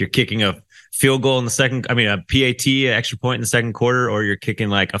if you're kicking a field goal in a PAT, extra point in the second quarter, or you're kicking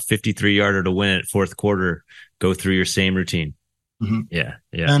like a 53-yarder to win it fourth quarter, go through your same routine. Mm-hmm. Yeah.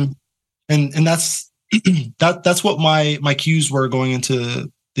 And that's that's what my cues were going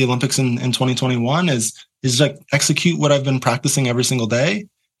into the Olympics in 2021 is like execute what I've been practicing every single day.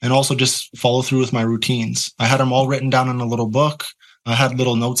 And also just follow through with my routines. I had them all written down in a little book. I had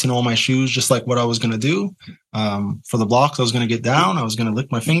little notes in all my shoes, just like what I was going to do. For the blocks, I was going to get down. I was going to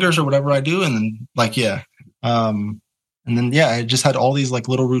lick my fingers or whatever I do. And then I just had all these like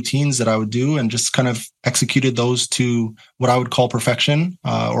little routines that I would do and just kind of executed those to what I would call perfection,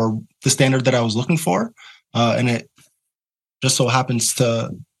 or the standard that I was looking for. And it just so happens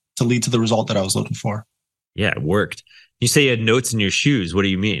to lead to the result that I was looking for. Yeah, it worked. You say you had notes in your shoes. What do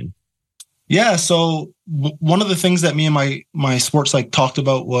you mean? Yeah. So one of the things that me and my sports psych talked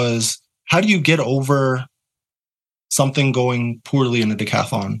about was, how do you get over something going poorly in a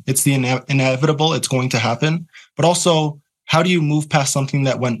decathlon? It's the inevitable. It's going to happen. But also, how do you move past something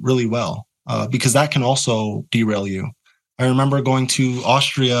that went really well? Because that can also derail you. I remember going to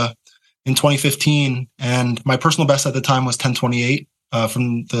Austria in 2015, and my personal best at the time was 10:28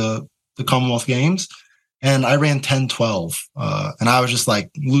 from the Commonwealth Games. And I ran 10:12, and I was just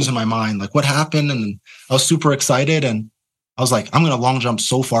like losing my mind. Like, what happened? And I was super excited, and I was like, I'm going to long jump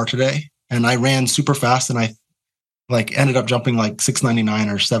so far today. And I ran super fast, and I like ended up jumping like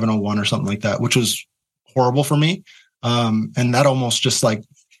 6:99 or 7:01 or something like that, which was horrible for me. And that almost just like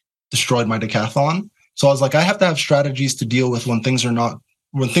destroyed my decathlon. So I was like, I have to have strategies to deal with when things are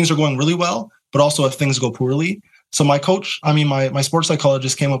going really well, but also if things go poorly. So my sports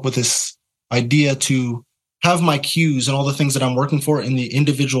psychologist came up with this idea to have my cues and all the things that I'm working for in the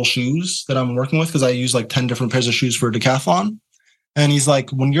individual shoes that I'm working with, because I use like 10 different pairs of shoes for a decathlon. And he's like,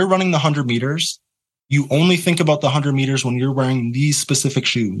 when you're running the 100 meters, you only think about the 100 meters when you're wearing these specific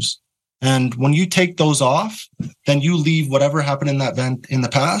shoes. And when you take those off, then you leave whatever happened in that event in the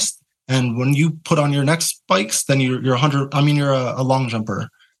past. And when you put on your next spikes, then you're a long jumper,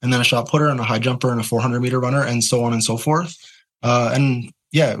 and then a shot putter and a high jumper and a 400 meter runner, and so on and so forth. And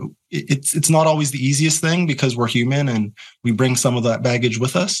yeah, it's not always the easiest thing because we're human and we bring some of that baggage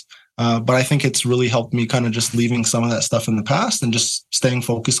with us. But I think it's really helped me kind of just leaving some of that stuff in the past and just staying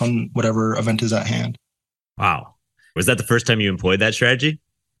focused on whatever event is at hand. Wow. Was that the first time you employed that strategy?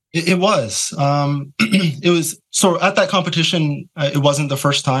 It was. It was. So at that competition, it wasn't the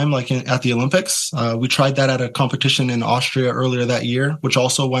first time, like at the Olympics. We tried that at a competition in Austria earlier that year, which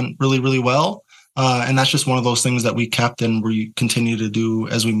also went really, really well. And that's just one of those things that we kept and we continue to do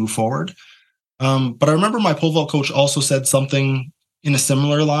as we move forward. But I remember my pole vault coach also said something in a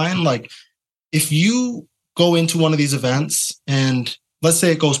similar line. Like, if you go into one of these events and let's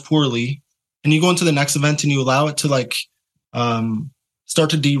say it goes poorly and you go into the next event and you allow it to like start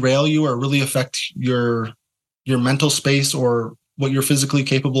to derail you or really affect your mental space or what you're physically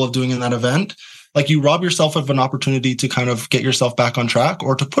capable of doing in that event, like you rob yourself of an opportunity to kind of get yourself back on track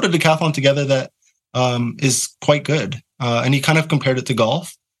or to put a decathlon together that is quite good. And he kind of compared it to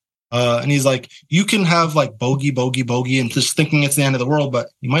golf. And he's like, you can have like bogey, and just thinking it's the end of the world, but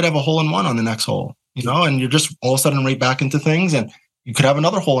you might have a hole in one on the next hole, and you're just all of a sudden right back into things and you could have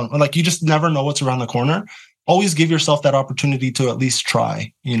another hole in, like, you just never know what's around the corner. Always give yourself that opportunity to at least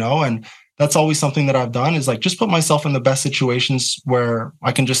try, and that's always something that I've done is like, just put myself in the best situations where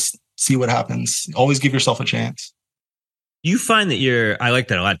I can just see what happens. Always give yourself a chance. You find that I like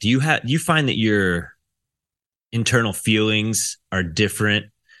that a lot. Do you find that your internal feelings are different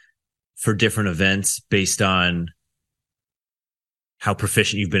for different events based on how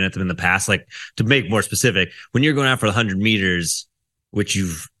proficient you've been at them in the past? Like, to make more specific, when you're going out for the 100 meters, which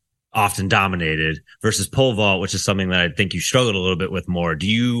you've often dominated, versus pole vault, which is something that I think you struggled a little bit with more, do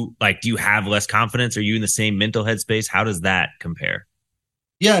you have less confidence? Are you in the same mental headspace? How does that compare?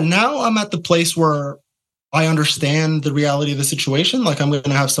 Yeah, now I'm at the place where I understand the reality of the situation. Like, I'm going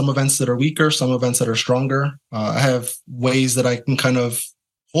to have some events that are weaker, some events that are stronger. I have ways that I can kind of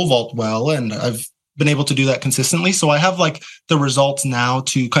pole vault well, and I've been able to do that consistently. So I have like the results now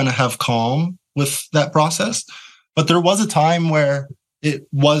to kind of have calm with that process. But there was a time where it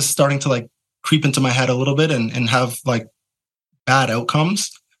was starting to like creep into my head a little bit and have like bad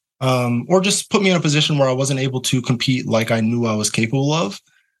outcomes, or just put me in a position where I wasn't able to compete like I knew I was capable of.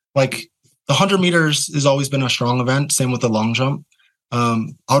 Like, the 100 meters has always been a strong event. Same with the long jump. I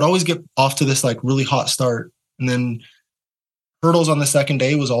would always get off to this like really hot start, and then hurdles on the second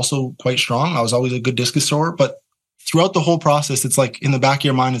day was also quite strong. I was always a good discus thrower, but throughout the whole process, it's like in the back of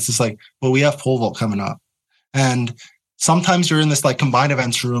your mind, it's just like, well, we have pole vault coming up. And sometimes you're in this like combined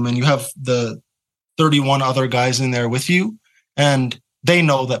events room and you have the 31 other guys in there with you, and they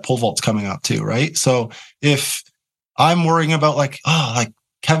know that pole vault's coming up too, right? So if I'm worrying about like, like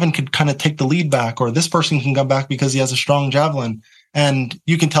Kevin could kind of take the lead back, or this person can come back because he has a strong javelin, and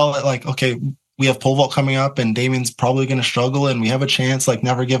you can tell that like, okay, we have pole vault coming up and Damian's probably going to struggle and we have a chance, like,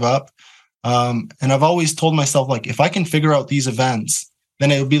 never give up. And I've always told myself, like, if I can figure out these events, then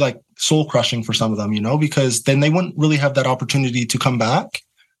it would be like soul crushing for some of them, because then they wouldn't really have that opportunity to come back.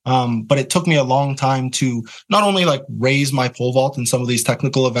 But it took me a long time to not only like raise my pole vault in some of these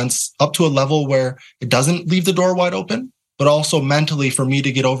technical events up to a level where it doesn't leave the door wide open, but also mentally for me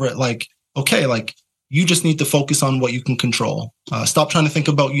to get over it. Like, okay, like, you just need to focus on what you can control. Stop trying to think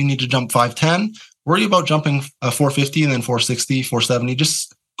about you need to jump 510. Worry about jumping 450 and then 460, 470.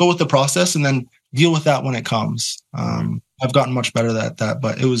 Just go with the process and then deal with that when it comes. I've gotten much better at that,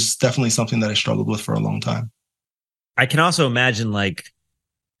 but it was definitely something that I struggled with for a long time. I can also imagine like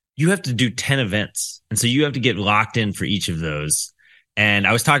you have to do 10 events. And so you have to get locked in for each of those. And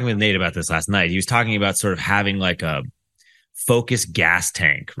I was talking with Nate about this last night. He was talking about sort of having like a focus gas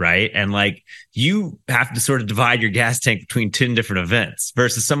tank, right? And like you have to sort of divide your gas tank between 10 different events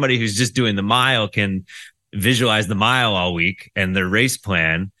versus somebody who's just doing the mile can visualize the mile all week and their race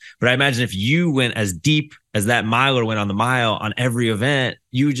plan. But I imagine if you went as deep as that miler went on the mile on every event,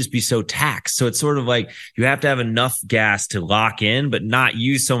 you would just be so taxed. So it's sort of like you have to have enough gas to lock in, but not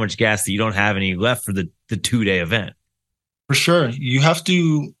use so much gas that you don't have any left for the 2-day event. For sure. You have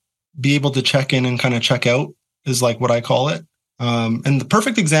to be able to check in and kind of check out is like what I call it. And the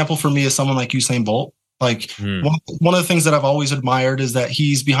perfect example for me is someone like Usain Bolt. Like one of the things that I've always admired is that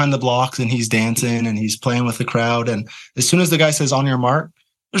he's behind the blocks and he's dancing and he's playing with the crowd. And as soon as the guy says on your mark,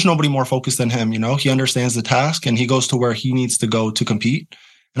 there's nobody more focused than him. He understands the task and he goes to where he needs to go to compete.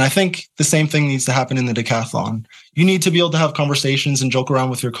 And I think the same thing needs to happen in the decathlon. You need to be able to have conversations and joke around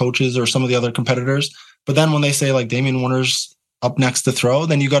with your coaches or some of the other competitors. But then when they say like Damian Warner's up next to throw,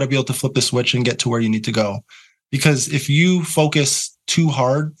 then you got to be able to flip the switch and get to where you need to go. Because if you focus too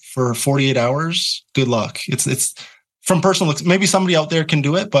hard for 48 hours, good luck. It's from personal, maybe somebody out there can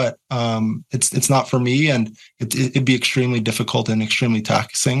do it, but it's not for me. And it'd be extremely difficult and extremely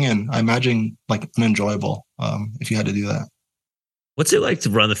taxing. And I imagine like unenjoyable if you had to do that. What's it like to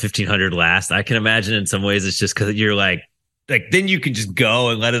run the 1500 last? I can imagine in some ways it's just because you're like then you can just go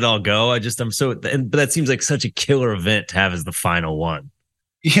and let it all go. But that seems like such a killer event to have as the final one.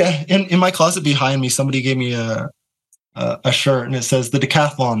 Yeah, in my closet behind me, somebody gave me a shirt and it says the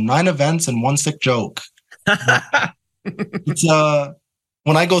decathlon, 9 events and 1 sick joke. It's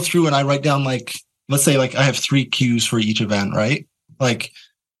when I go through and I write down like, let's say like I have 3 cues for each event, right? Like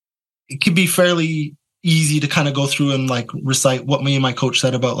it could be fairly easy to kind of go through and like recite what me and my coach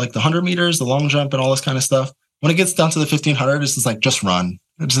said about like the 100 meters, the long jump and all this kind of stuff. When it gets down to the 1500, it's just like, just run.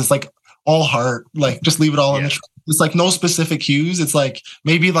 It's just like all heart, like just leave it all in the track. It's like no specific cues. It's like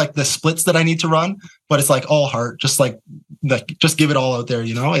maybe like the splits that I need to run, but it's like all heart, just like just give it all out there.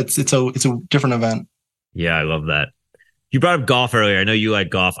 It's a different event. Yeah, I love that. You brought up golf earlier. I know you like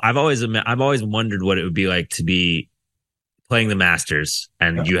golf. I've always wondered what it would be like to be playing the Masters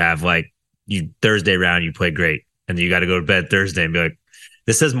and you have like Thursday round, you play great, and then you got to go to bed Thursday and be like,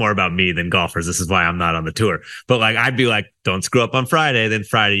 this says more about me than golfers. This is why I'm not on the tour. But like, I'd be like, don't screw up on Friday. Then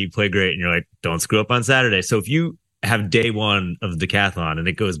Friday you play great. And you're like, don't screw up on Saturday. So if you have day one of the decathlon and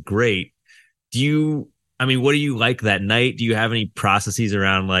it goes great, what do you like that night? Do you have any processes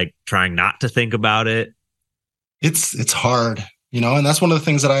around like trying not to think about it? It's hard, and that's one of the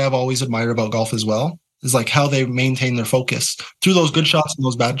things that I have always admired about golf as well, is like how they maintain their focus through those good shots and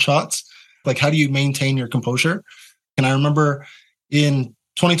those bad shots. Like, how do you maintain your composure? And I remember in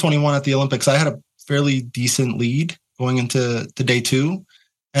 2021 at the Olympics, I had a fairly decent lead going into day 2.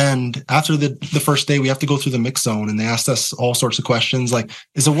 And after the first day, we have to go through the mix zone. And they asked us all sorts of questions like,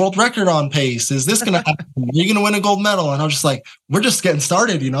 is a world record on pace? Is this going to happen? Are you going to win a gold medal? And I was just like, we're just getting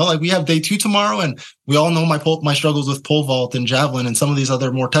started, like we have day 2 tomorrow. And we all know my struggles with pole vault and javelin and some of these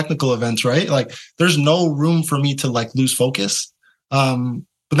other more technical events, right? Like there's no room for me to like lose focus.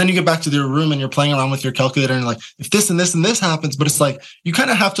 But then you get back to your room and you're playing around with your calculator and like, if this and this and this happens, but it's like, you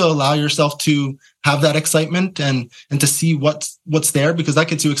kind of have to allow yourself to have that excitement and to see what's there, because that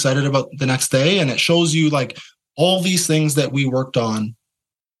gets you excited about the next day. And it shows you like all these things that we worked on.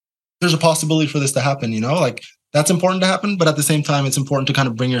 There's a possibility for this to happen, like that's important to happen. But at the same time, it's important to kind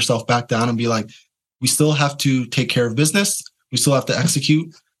of bring yourself back down and be like, we still have to take care of business. We still have to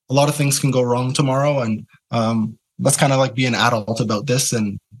execute. A lot of things can go wrong tomorrow. And, let's kind of like be an adult about this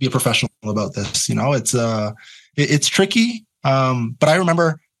and be a professional about this. It's tricky. But I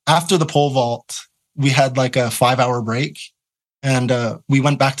remember after the pole vault, we had like a 5-hour break and we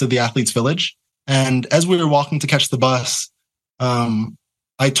went back to the athletes village. And as we were walking to catch the bus,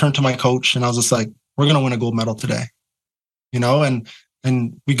 I turned to my coach and I was just like, we're going to win a gold medal today,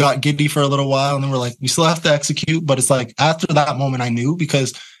 and we got giddy for a little while and then we're like, we still have to execute. But it's like, after that moment, I knew,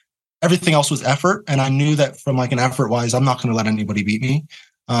 because everything else was effort. And I knew that from like an effort wise, I'm not going to let anybody beat me.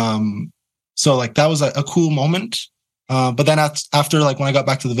 So like that was a cool moment. But then after like when I got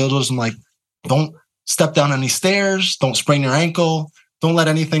back to the village, I'm like, don't step down any stairs. Don't sprain your ankle. Don't let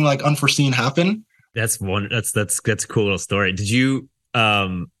anything like unforeseen happen. That's a cool little story. Did you,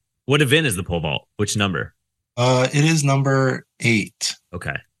 what event is the pole vault? Which number? It is number 8.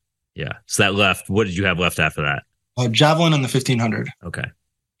 Okay. Yeah. So that left, what did you have left after that? Javelin and the 1500. Okay.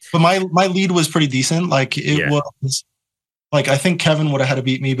 But my lead was pretty decent. Like it was like, I think Kevin would have had to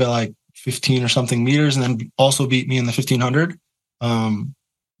beat me by like 15 or something meters and then also beat me in the 1500.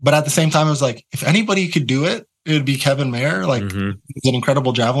 But at the same time, I was like, if anybody could do it, it would be Kevin Mayer. Like he's an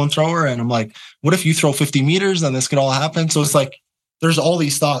incredible javelin thrower. And I'm like, what if you throw 50 meters and this could all happen? So it's like, there's all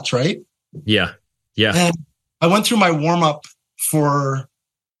these thoughts, right? Yeah. Yeah. And I went through my warm up for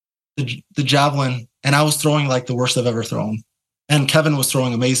the javelin and I was throwing like the worst I've ever thrown. And Kevin was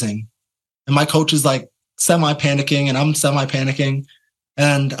throwing amazing. And my coach is like semi-panicking and I'm semi-panicking.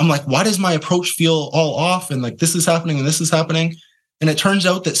 And I'm like, why does my approach feel all off? And like, this is happening and this is happening. And it turns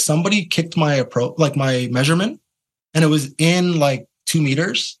out that somebody kicked my approach, like my measurement, and it was in like 2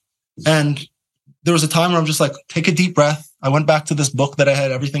 meters. And there was a time where I'm just like, take a deep breath. I went back to this book that I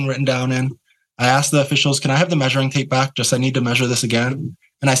had everything written down in. I asked the officials, can I have the measuring tape back? Just, I need to measure this again.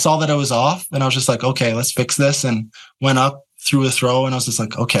 And I saw that I was off, and I was just like, okay, let's fix this. And went up, threw a throw, and I was just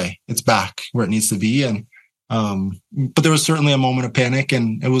like, okay, it's back where it needs to be. And but there was certainly a moment of panic,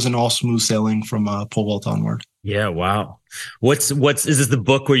 and it wasn't all smooth sailing from pole vault onward. Yeah, wow. Is this the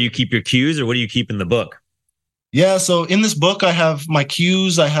book where you keep your cues, or what do you keep in the book? Yeah, so in this book, I have my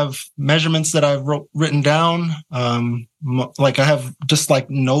cues. I have measurements that I've written down. Like I have just like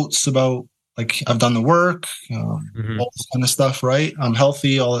notes about like I've done the work, all this kind of stuff. Right, I'm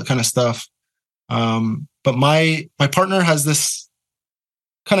healthy, all that kind of stuff. But my partner has this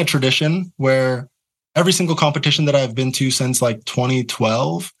kind of tradition where every single competition that I've been to since like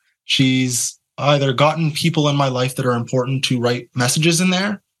 2012, she's either gotten people in my life that are important to write messages in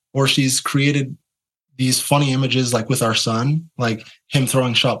there, or she's created these funny images like with our son, like him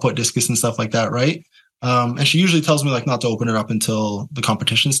throwing shot put, discus and stuff like that, right? And she usually tells me like not to open it up until the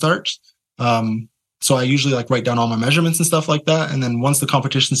competition starts. So I usually like write down all my measurements and stuff like that. And then once the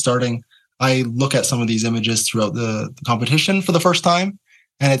competition's starting, I look at some of these images throughout the competition for the first time.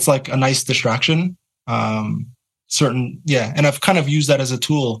 And it's like a nice distraction. And I've kind of used that as a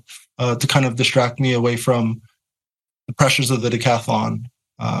tool to kind of distract me away from the pressures of the decathlon.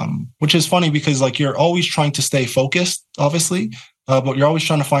 Which is funny because like you're always trying to stay focused, obviously, but you're always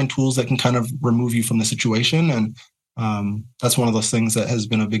trying to find tools that can kind of remove you from the situation. And that's one of those things that has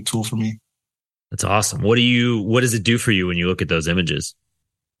been a big tool for me. That's awesome. What does it do for you when you look at those images?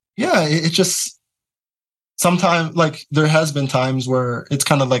 Yeah, it just sometimes like there has been times where it's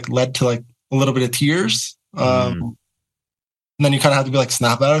kind of like led to like a little bit of tears. And then you kind of have to be like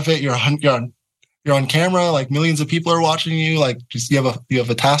snap out of it. You're on camera, like millions of people are watching you, like just you have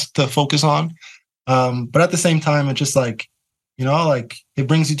a task to focus on. But at the same time, it's just like, like it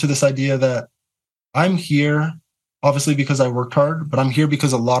brings you to this idea that I'm here obviously because I worked hard, but I'm here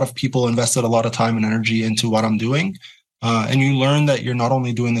because a lot of people invested a lot of time and energy into what I'm doing. And you learn that you're not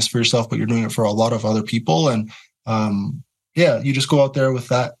only doing this for yourself, but you're doing it for a lot of other people. And you just go out there with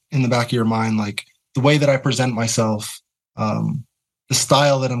that in the back of your mind, like the way that I present myself, the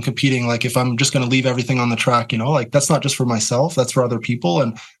style that I'm competing, like if I'm just going to leave everything on the track, like that's not just for myself, that's for other people.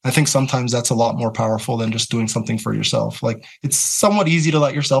 And I think sometimes that's a lot more powerful than just doing something for yourself. Like it's somewhat easy to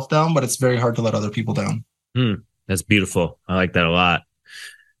let yourself down, but it's very hard to let other people down. That's beautiful. I like that a lot.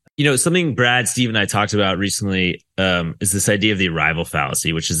 Something Brad, Steve, and I talked about recently is this idea of the arrival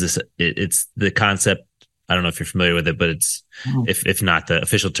fallacy, which is it's the concept. I don't know if you're familiar with it, but it's, if not the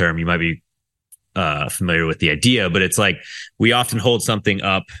official term, you might be familiar with the idea, but it's like we often hold something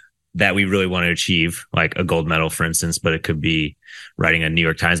up that we really want to achieve, like a gold medal, for instance, but it could be writing a New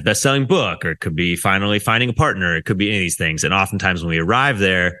York Times bestselling book, or it could be finally finding a partner. It could be any of these things. And oftentimes when we arrive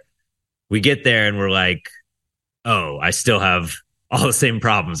there, we get there and we're like, oh, I still have all the same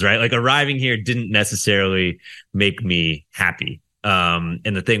problems, right? Like arriving here didn't necessarily make me happy. And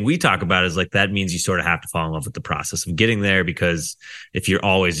the thing we talk about is like, that means you sort of have to fall in love with the process of getting there, because if you're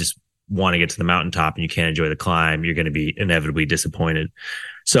always just want to get to the mountaintop and you can't enjoy the climb, you're going to be inevitably disappointed.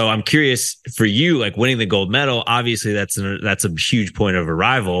 So I'm curious for you, like winning the gold medal, obviously that's a huge point of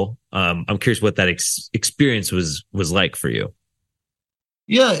arrival. I'm curious what that experience was like for you.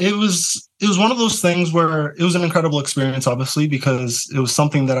 Yeah, it was one of those things where it was an incredible experience, obviously, because it was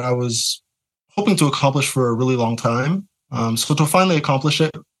something that I was hoping to accomplish for a really long time. So to finally accomplish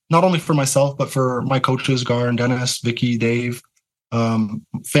it, not only for myself, but for my coaches, Gar and Dennis, Vicky, Dave,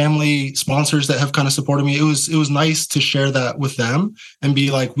 family, sponsors that have kind of supported me. It was nice to share that with them and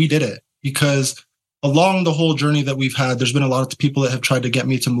be like, we did it. Because along the whole journey that we've had, there's been a lot of people that have tried to get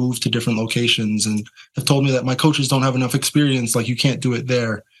me to move to different locations and have told me that my coaches don't have enough experience, like you can't do it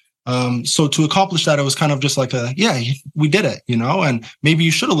there. So to accomplish that, it was kind of just like we did it, and maybe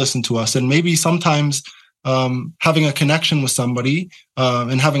you should have listened to us. And maybe sometimes having a connection with somebody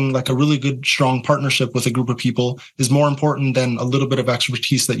and having like a really good, strong partnership with a group of people is more important than a little bit of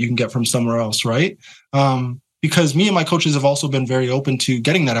expertise that you can get from somewhere else, right? Because me and my coaches have also been very open to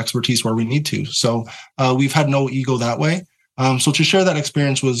getting that expertise where we need to. So we've had no ego that way. So to share that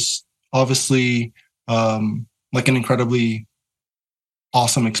experience was obviously like an incredibly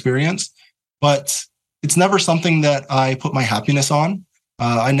awesome experience, but it's never something that I put my happiness on.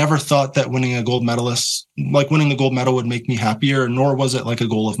 I never thought that winning the gold medal would make me happier, nor was it like a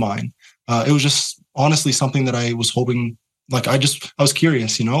goal of mine. It was just honestly something that I was hoping, like I was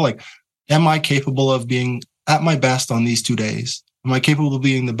curious, like, am I capable of being at my best on these 2 days? Am I capable of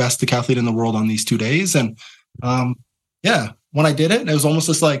being the best decathlete in the world on these 2 days? And when I did it, it was almost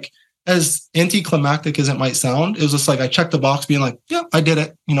just like, as anticlimactic as it might sound, it was just like I checked the box being like, yeah, I did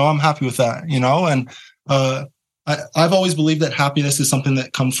it. I'm happy with that, and I've always believed that happiness is something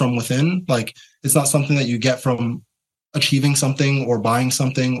that comes from within. Like it's not something that you get from achieving something or buying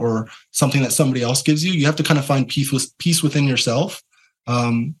something or something that somebody else gives you. You have to kind of find peace within yourself.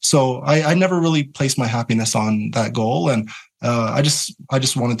 So I never really placed my happiness on that goal. And I just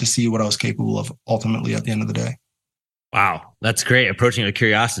wanted to see what I was capable of ultimately at the end of the day. Wow. That's great. Approaching it with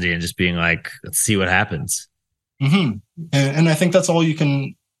curiosity and just being like, let's see what happens. Mm-hmm. And I think that's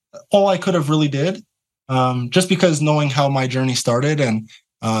all I could have really did. Just because knowing how my journey started, and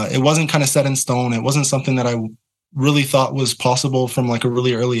it wasn't kind of set in stone. It wasn't something that I really thought was possible from like a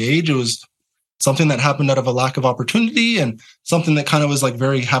really early age. It was something that happened out of a lack of opportunity and something that kind of was like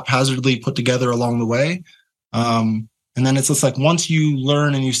very haphazardly put together along the way. And then it's just like, once you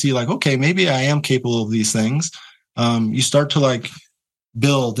learn and you see like, okay, maybe I am capable of these things. You start to like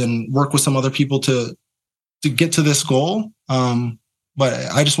build and work with some other people to get to this goal. But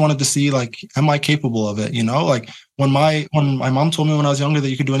I just wanted to see, like, am I capable of it? Like when my mom told me when I was younger that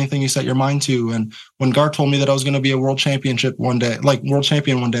you could do anything you set your mind to. And when Gar told me that I was going to be a world champion one day,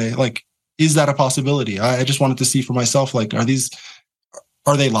 like is that a possibility? I just wanted to see for myself, like, are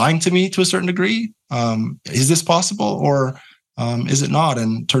they lying to me to a certain degree? Is this possible or is it not?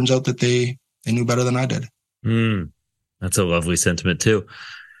 And it turns out that they knew better than I did. That's a lovely sentiment too.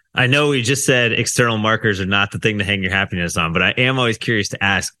 I know we just said external markers are not the thing to hang your happiness on, but I am always curious to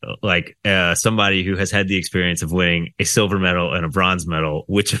ask, like, somebody who has had the experience of winning a silver medal and a bronze medal,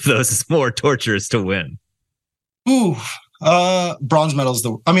 which of those is more torturous to win? Bronze medal is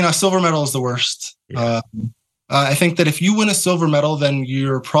a silver medal is the worst. Yeah. I think that if you win a silver medal, then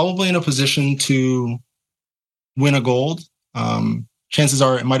you're probably in a position to win a gold. Chances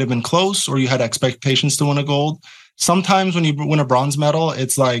are it might have been close, or you had expectations to win a gold. Sometimes when you win a bronze medal,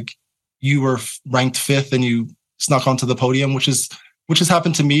 it's like you were ranked 5th and you snuck onto the podium, which has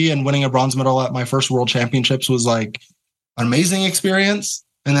happened to me. And winning a bronze medal at my first World Championships was like an amazing experience.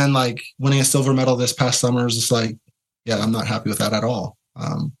 And then like winning a silver medal this past summer is just like, yeah, I'm not happy with that at all.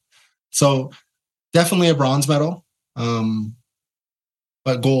 So definitely a bronze medal,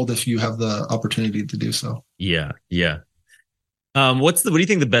 but gold if you have the opportunity to do so. Yeah. What do you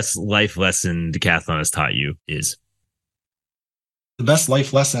think the best life lesson decathlon has taught you is? The best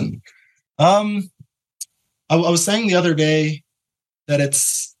life lesson. I was saying the other day that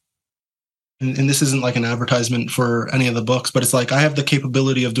it's, and this isn't like an advertisement for any of the books, but it's like, I have the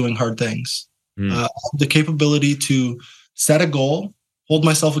capability of doing hard things. I have the capability to set a goal, hold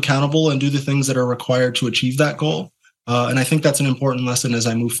myself accountable, and do the things that are required to achieve that goal. And I think that's an important lesson as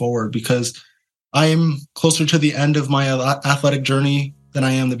I move forward, because I am closer to the end of my athletic journey than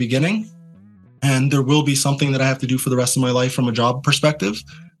I am the beginning. And there will be something that I have to do for the rest of my life from a job perspective.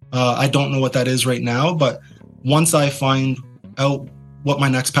 I don't know what that is right now, but once I find out what my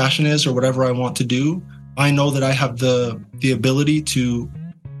next passion is or whatever I want to do, I know that I have the ability to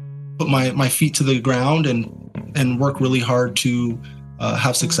put my feet to the ground and work really hard to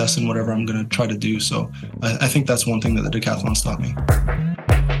have success in whatever I'm going to try to do. So I think that's one thing that the decathlon's taught me.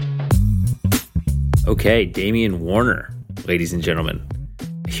 Okay, Damian Warner, ladies and gentlemen.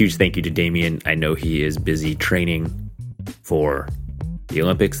 A huge thank you to Damian. I know he is busy training for the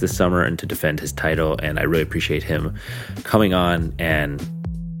Olympics this summer and to defend his title, and I really appreciate him coming on and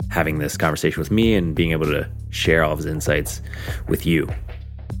having this conversation with me and being able to share all of his insights with you.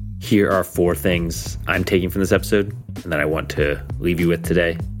 Here are 4 things I'm taking from this episode and that I want to leave you with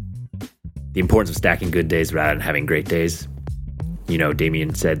today. The importance of stacking good days rather than having great days.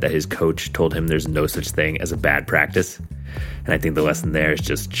 Damian said that his coach told him there's no such thing as a bad practice. And I think the lesson there is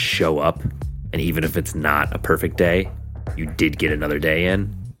just show up. And even if it's not a perfect day, you did get another day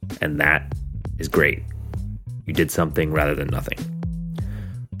in. And that is great. You did something rather than nothing.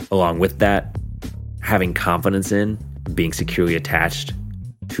 Along with that, having confidence in being securely attached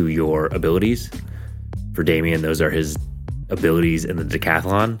to your abilities. For Damian, those are his abilities in the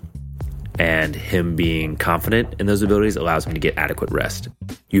decathlon. And him being confident in those abilities allows him to get adequate rest.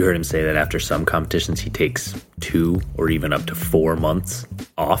 You heard him say that after some competitions, he takes 2 or even up to 4 months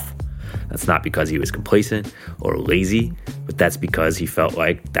off. That's not because he was complacent or lazy, but that's because he felt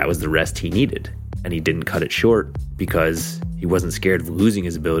like that was the rest he needed. And he didn't cut it short because he wasn't scared of losing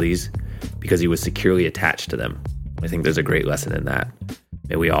his abilities, because he was securely attached to them. I think there's a great lesson in that.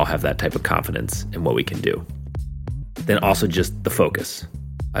 And we all have that type of confidence in what we can do. Then also just the focus.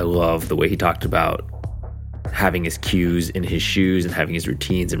 I love the way he talked about having his cues in his shoes and having his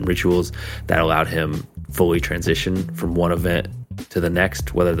routines and rituals that allowed him fully transition from one event to the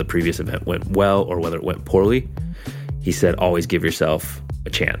next, whether the previous event went well or whether it went poorly. He said, always give yourself a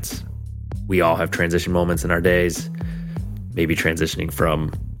chance. We all have transition moments in our days, maybe transitioning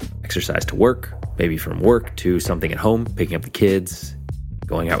from exercise to work, maybe from work to something at home, picking up the kids,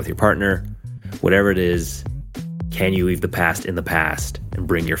 going out with your partner, whatever it is. Can you leave the past in the past and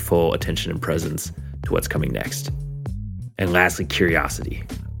bring your full attention and presence to what's coming next? And lastly, curiosity.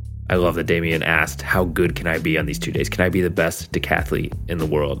 I love that Damian asked, how good can I be on these 2 days? Can I be the best decathlete in the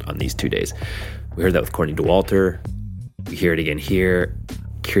world on these 2 days? We heard that with Courtney Dauwalter. We hear it again here.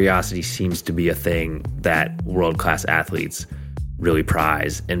 Curiosity seems to be a thing that world-class athletes really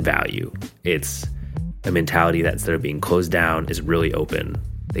prize and value. It's a mentality that instead of being closed down is really open.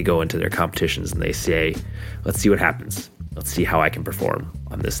 They go into their competitions and they say, let's see what happens. Let's see how I can perform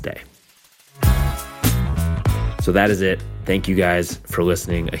on this day. So that is it. Thank you guys for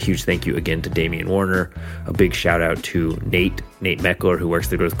listening. A huge thank you again to Damian Warner. A big shout out to Nate Meckler, who works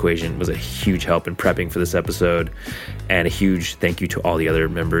the Growth Equation, was a huge help in prepping for this episode. And a huge thank you to all the other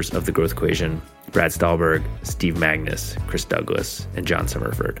members of the Growth Equation, Brad Stahlberg, Steve Magnus, Chris Douglas, and John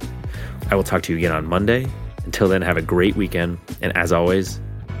Summerford. I will talk to you again on Monday. Until then, have a great weekend. And as always,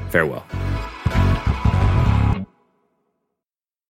 farewell.